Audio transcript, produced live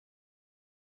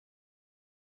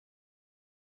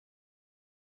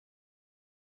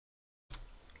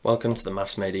Welcome to the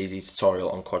Maths Made Easy tutorial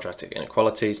on quadratic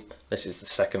inequalities. This is the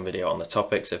second video on the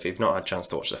topic, so if you've not had a chance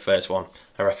to watch the first one,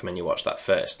 I recommend you watch that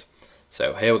first.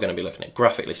 So here we're going to be looking at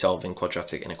graphically solving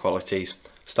quadratic inequalities,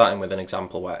 starting with an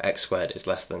example where x squared is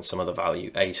less than some other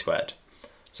value a squared.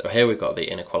 So here we've got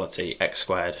the inequality x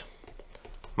squared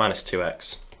minus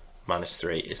 2x minus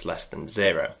 3 is less than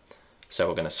 0. So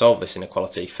we're going to solve this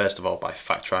inequality first of all by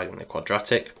factorising the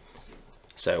quadratic.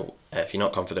 So if you're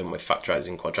not confident with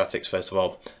factorising quadratics, first of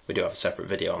all, we do have a separate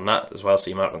video on that as well, so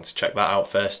you might want to check that out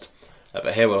first.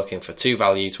 But here we're looking for two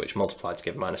values which multiply to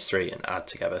give minus 3 and add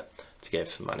together to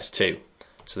give minus 2.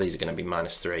 So these are going to be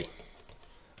minus 3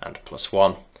 and plus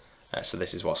 1. So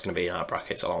this is what's going to be in our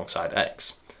brackets alongside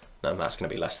x. And that's going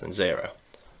to be less than 0.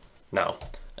 Now,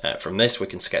 from this we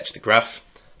can sketch the graph.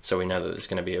 So we know that there's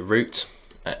going to be a root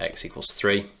at x equals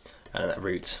 3 and a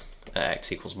root at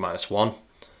x equals minus 1.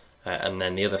 And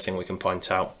then the other thing we can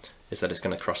point out is that it's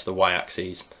going to cross the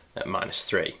y-axis at minus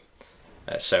 3.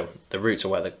 So the roots are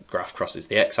where the graph crosses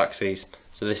the x-axis,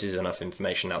 so this is enough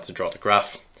information now to draw the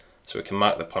graph. So we can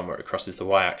mark the point where it crosses the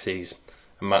y-axis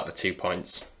and mark the 2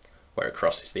 points where it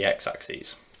crosses the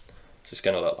x-axis. So it's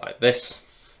going to look like this,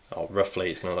 or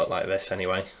roughly it's going to look like this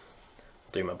anyway.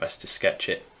 I'll do my best to sketch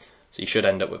it. So you should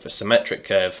end up with a symmetric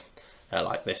curve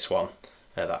like this one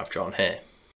that I've drawn here.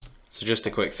 So just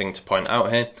a quick thing to point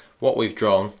out here, what we've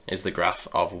drawn is the graph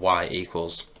of y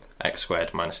equals x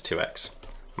squared minus 2x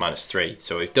minus 3.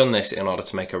 So we've done this in order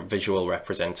to make a visual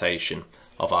representation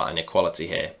of our inequality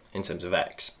here in terms of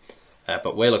x.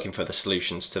 But we're looking for the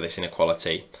solutions to this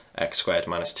inequality, x squared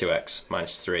minus 2x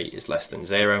minus 3 is less than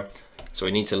 0. So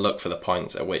we need to look for the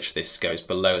points at which this goes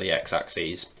below the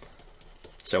x-axis.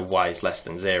 So y is less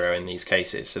than 0 in these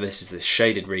cases. So this is the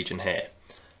shaded region here.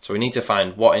 So we need to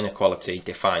find what inequality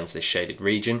defines this shaded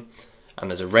region, and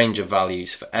there's a range of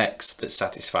values for x that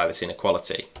satisfy this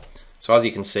inequality. So as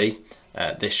you can see,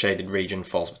 this shaded region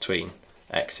falls between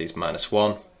x is minus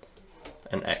 1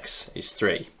 and x is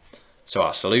 3. So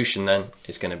our solution then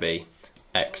is going to be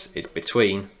x is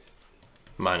between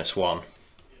minus 1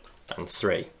 and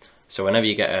 3. So whenever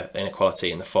you get an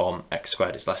inequality in the form x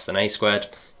squared is less than a squared,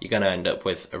 you're going to end up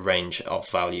with a range of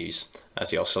values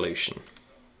as your solution.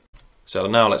 So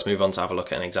now let's move on to have a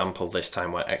look at an example, this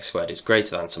time where x squared is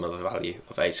greater than some other value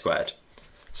of a squared.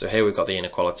 So here we've got the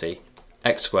inequality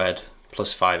x squared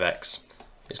plus 5x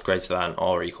is greater than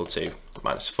or equal to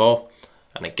minus 4.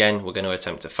 And again, we're going to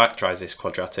attempt to factorise this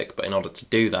quadratic, but in order to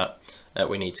do that,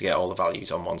 we need to get all the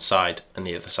values on one side, and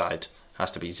the other side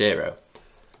has to be 0.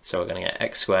 So we're going to get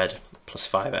x squared plus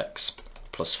 5x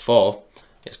plus 4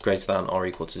 is greater than or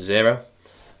equal to 0.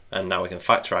 And now we can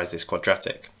factorise this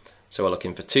quadratic. So we're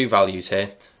looking for two values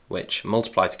here, which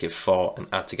multiply to give 4 and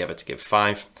add together to give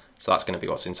 5. So that's going to be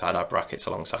what's inside our brackets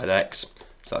alongside x.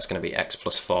 So that's going to be x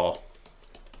plus 4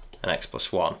 and x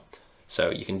plus 1. So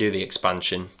you can do the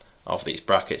expansion of these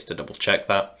brackets to double check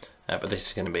that, but this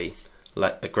is going to be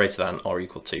greater than or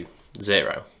equal to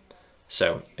 0.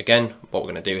 So again, what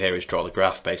we're going to do here is draw the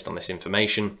graph based on this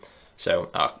information. So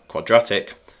our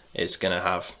quadratic is going to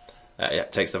have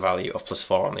it takes the value of plus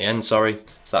 4 on the end, so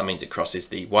that means it crosses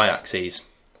the y-axis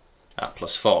at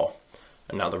plus 4.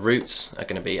 And now the roots are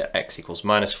going to be at x equals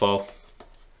minus 4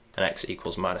 and x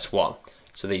equals minus 1.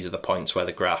 So these are the points where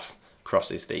the graph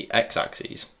crosses the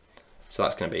x-axis. So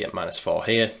that's going to be at minus 4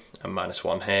 here and minus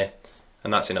 1 here.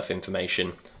 And that's enough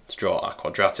information to draw our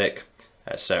quadratic.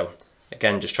 So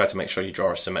again, just try to make sure you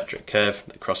draw a symmetric curve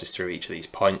that crosses through each of these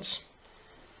points.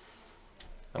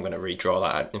 I'm going to redraw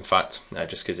that, in fact,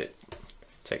 just because it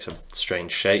takes a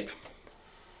strange shape,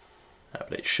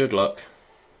 but it should look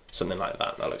something like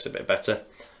that. That looks a bit better.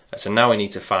 So now we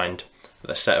need to find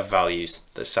the set of values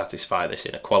that satisfy this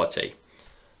inequality.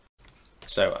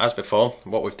 So as before,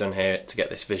 what we've done here to get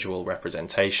this visual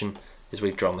representation is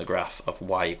we've drawn the graph of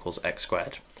y equals x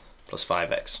squared plus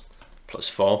 5x plus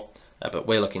 4, but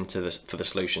we're looking for the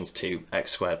solutions to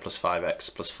x squared plus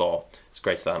 5x plus 4 is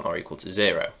greater than or equal to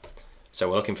 0. So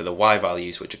we're looking for the y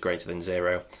values which are greater than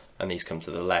 0, and these come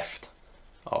to the left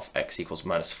of x equals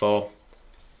minus 4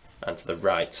 and to the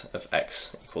right of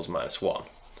x equals minus 1.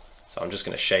 So I'm just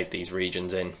going to shade these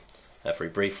regions in very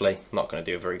briefly. I'm not going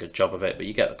to do a very good job of it, but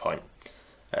you get the point.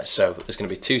 So there's going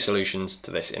to be two solutions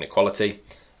to this inequality.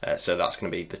 So that's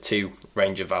going to be the two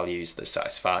range of values that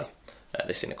satisfy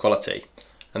this inequality.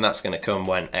 And that's going to come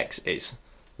when x is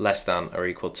less than or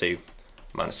equal to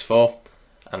minus 4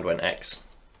 and when x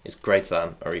is greater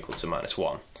than or equal to minus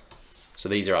 1. So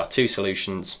these are our two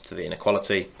solutions to the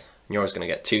inequality, and you're always going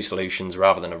to get two solutions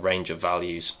rather than a range of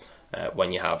values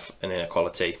when you have an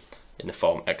inequality in the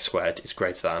form x squared is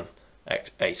greater than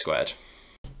a squared.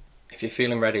 If If you're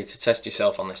feeling ready to test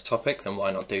yourself on this topic, then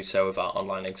why not do so with our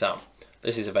online exam?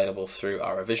 This is available through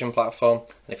our revision platform,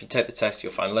 and if you take the test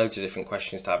you'll find loads of different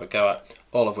questions to have a go at,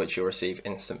 all of which you'll receive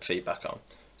instant feedback on.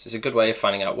 So it's a good way of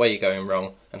finding out where you're going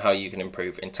wrong and how you can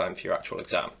improve in time for your actual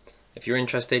exam. If you're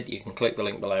interested, you can click the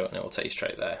link below and it will take you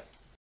straight there.